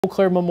Eau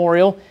Claire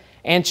Memorial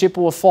and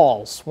Chippewa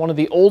Falls, one of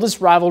the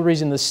oldest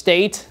rivalries in the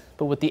state,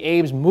 but with the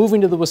Abes moving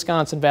to the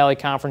Wisconsin Valley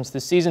Conference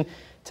this season,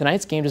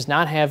 tonight's game does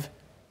not have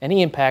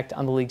any impact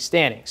on the league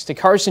standings. To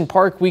Carson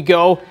Park we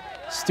go.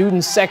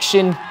 Student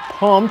section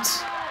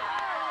pumped,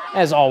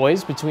 as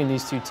always, between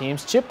these two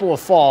teams. Chippewa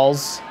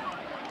Falls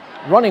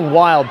running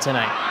wild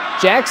tonight.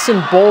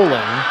 Jackson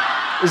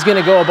Bolin is going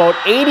to go about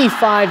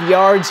 85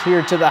 yards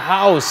here to the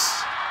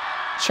house.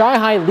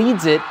 Chi-High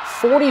leads it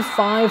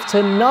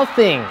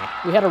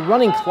 45-0. We had a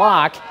running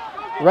clock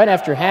right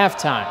after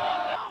halftime.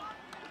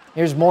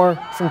 Here's more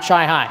from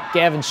Chi-High.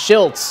 Gavin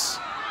Schiltz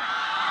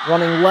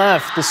running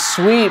left, the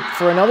sweep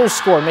for another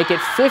score, make it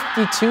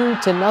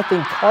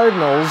 52-0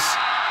 Cardinals.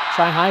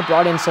 Chi-High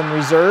brought in some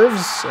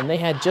reserves, and they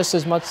had just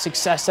as much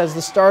success as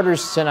the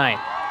starters tonight.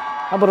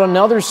 How about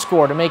another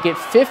score to make it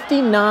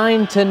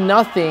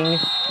 59-0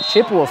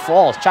 Chippewa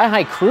Falls?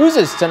 Chi-High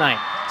cruises tonight,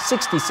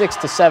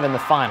 66-7 the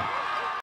final.